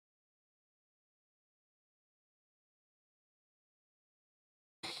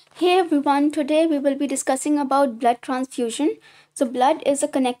Hey everyone, today we will be discussing about blood transfusion. So blood is a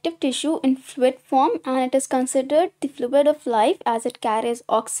connective tissue in fluid form and it is considered the fluid of life as it carries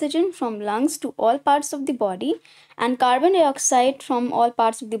oxygen from lungs to all parts of the body and carbon dioxide from all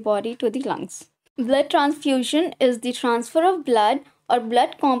parts of the body to the lungs. Blood transfusion is the transfer of blood or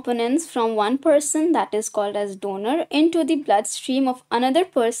blood components from one person, that is called as donor, into the bloodstream of another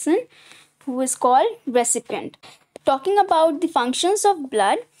person who is called recipient. Talking about the functions of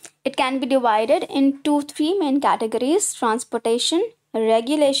blood, it can be divided into three main categories: transportation,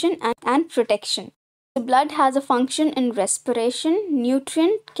 regulation, and protection. The blood has a function in respiration,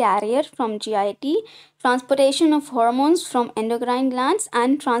 nutrient carrier from GIT, transportation of hormones from endocrine glands,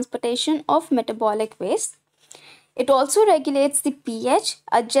 and transportation of metabolic waste. It also regulates the pH,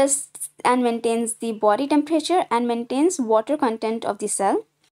 adjusts and maintains the body temperature, and maintains water content of the cell.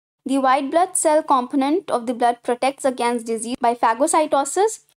 The white blood cell component of the blood protects against disease by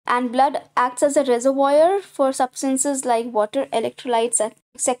phagocytosis, and blood acts as a reservoir for substances like water, electrolytes,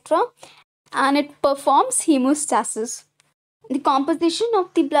 etc., and it performs hemostasis. The composition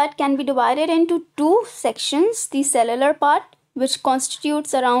of the blood can be divided into two sections: the cellular part, which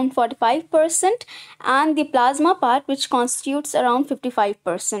constitutes around 45%, and the plasma part, which constitutes around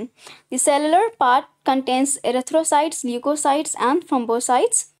 55%. The cellular part contains erythrocytes, leukocytes, and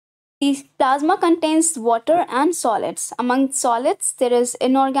thrombocytes. The plasma contains water and solids. Among solids, there is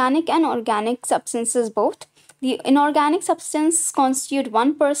inorganic and organic substances both. The inorganic substance constitute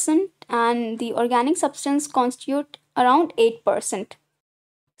 1% and the organic substance constitute around 8%.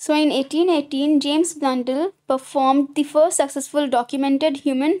 So in 1818, James Blundell performed the first successful documented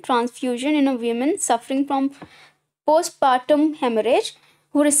human transfusion in a woman suffering from postpartum hemorrhage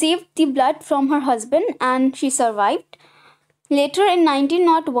who received the blood from her husband and she survived. Later in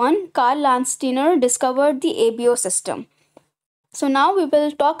 1901, Karl Landsteiner discovered the ABO system. So now we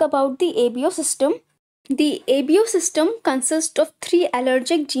will talk about the ABO system. The ABO system consists of three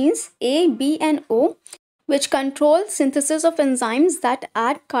allergic genes A, B, and O, which control synthesis of enzymes that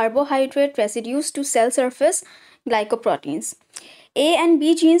add carbohydrate residues to cell surface glycoproteins. A and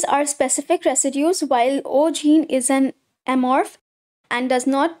B genes are specific residues, while O gene is an amorph and does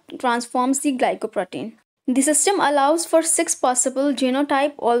not transform the glycoprotein. The system allows for 6 possible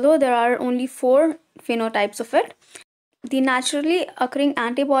genotypes, although there are only 4 phenotypes of it. The naturally occurring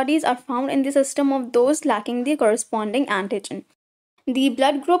antibodies are found in the system of those lacking the corresponding antigen. The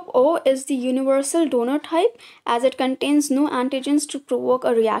blood group O is the universal donor type as it contains no antigens to provoke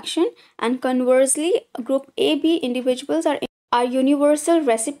a reaction, and conversely, group AB individuals are universal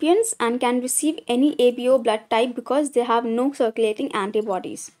recipients and can receive any ABO blood type because they have no circulating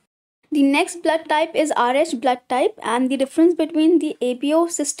antibodies. The next blood type is Rh blood type, and the difference between the ABO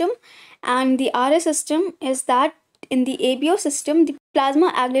system and the Rh system is that in the ABO system, the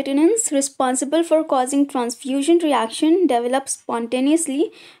plasma agglutinins responsible for causing transfusion reaction develop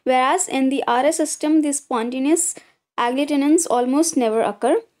spontaneously, whereas in the Rh system, the spontaneous agglutinins almost never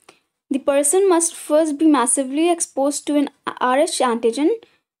occur. The person must first be massively exposed to an Rh antigen,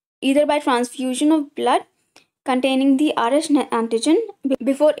 either by transfusion of blood containing the Rh antigen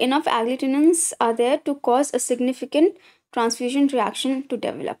before enough agglutinins are there to cause a significant transfusion reaction to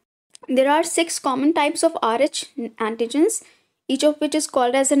develop. There are 6 common types of Rh antigens, each of which is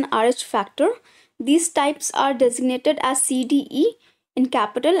called as an Rh factor. These types are designated as CDE in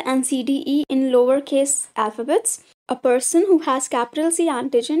capital and CDE in lowercase alphabets. A person who has capital C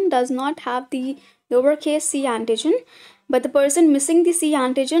antigen does not have the lowercase c antigen, but the person missing the C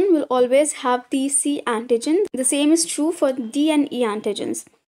antigen will always have the C antigen. The same is true for D and E antigens.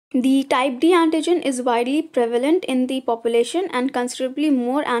 The type D antigen is widely prevalent in the population and considerably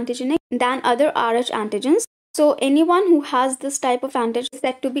more antigenic than other Rh antigens. So anyone who has this type of antigen is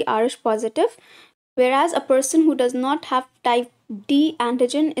said to be Rh positive, whereas a person who does not have type D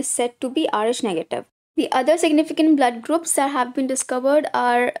antigen is said to be Rh negative. The other significant blood groups that have been discovered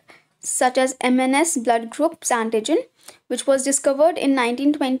are such as MNS blood groups antigen, which was discovered in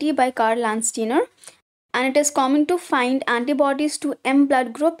 1920 by Karl Landsteiner, and it is common to find antibodies to M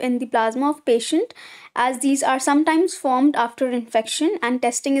blood group in the plasma of patient, as these are sometimes formed after infection, and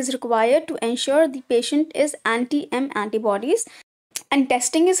testing is required to ensure the patient is anti-M antibodies. And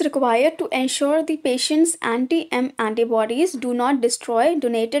testing is required to ensure the patient's anti-M antibodies do not destroy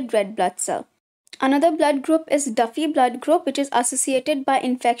donated red blood cell. Another blood group is Duffy blood group, which is associated by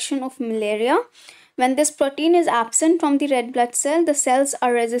infection of malaria. When this protein is absent from the red blood cell, the cells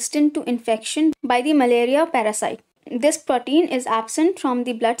are resistant to infection by the malaria parasite. This protein is absent from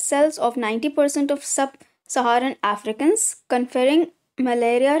the blood cells of 90% of sub-Saharan Africans, conferring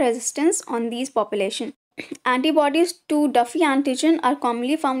malaria resistance on these populations. Antibodies to Duffy antigen are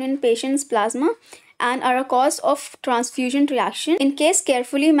commonly found in patients' plasma and are a cause of transfusion reaction in case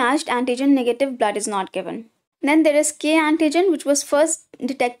carefully matched antigen negative blood is not given. Then there is K antigen, which was first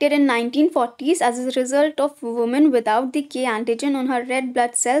detected in 1940s as a result of a woman without the K antigen on her red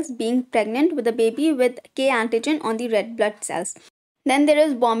blood cells being pregnant with a baby with K antigen on the red blood cells. Then there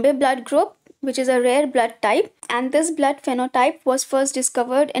is Bombay blood group, which is a rare blood type, and this blood phenotype was first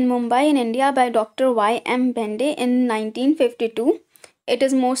discovered in Mumbai in India by Dr. Y.M. Bende in 1952. It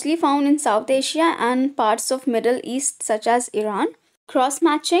is mostly found in South Asia and parts of Middle East such as Iran.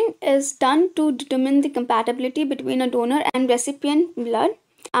 Cross-matching is done to determine the compatibility between a donor and recipient blood,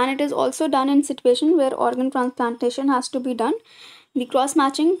 and it is also done in situations where organ transplantation has to be done. The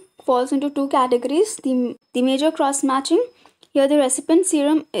cross-matching falls into two categories. The major cross-matching, here the recipient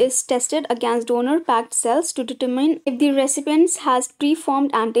serum is tested against donor packed cells to determine if the recipient has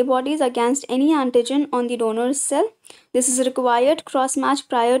preformed antibodies against any antigen on the donor's cell. This is required cross-match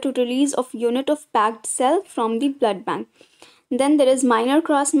prior to release of unit of packed cell from the blood bank. Then there is minor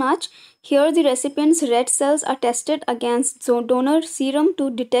cross-match. Here the recipient's red cells are tested against donor serum to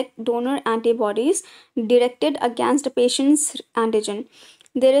detect donor antibodies directed against a patient's antigen.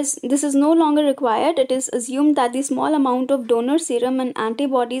 This is no longer required. It is assumed that the small amount of donor serum and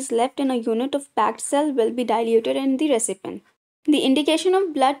antibodies left in a unit of packed cell will be diluted in the recipient. The indication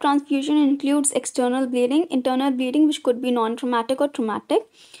of blood transfusion includes external bleeding, internal bleeding which could be non-traumatic or traumatic,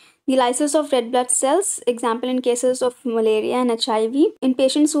 the lysis of red blood cells, example in cases of malaria and HIV, in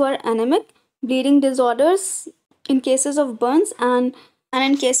patients who are anemic, bleeding disorders, in cases of burns, and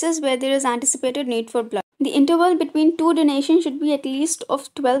in cases where there is anticipated need for blood. The interval between two donations should be at least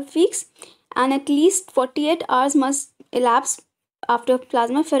of 12 weeks, and at least 48 hours must elapse after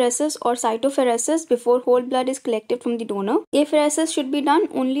plasmapheresis or cytopheresis before whole blood is collected from the donor. Apheresis should be done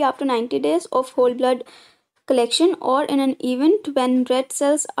only after 90 days of whole blood collection or in an event when red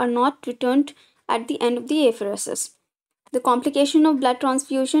cells are not returned at the end of the apheresis. The complication of blood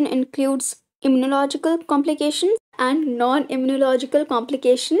transfusion includes immunological complications and non-immunological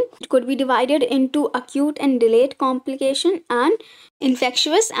complication. It could be divided into acute and delayed complication and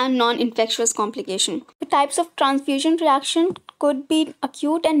infectious and non-infectious complication. The types of transfusion reaction could be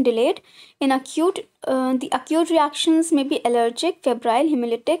acute and delayed. In acute, the acute reactions may be allergic, febrile,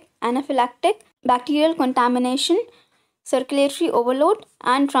 hemolytic, anaphylactic, bacterial contamination, circulatory overload,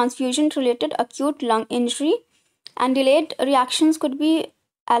 and transfusion-related acute lung injury. And delayed reactions could be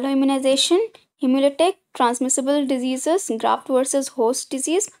alloimmunization, hemolytic, transmissible diseases, graft versus host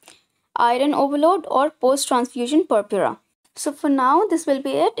disease, iron overload, or post-transfusion purpura. So for now, this will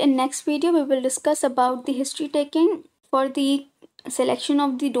be it. In next video, we will discuss about the history taking for the selection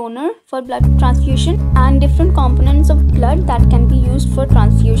of the donor for blood transfusion and different components of blood that can be used for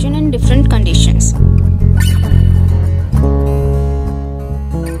transfusion in different countries.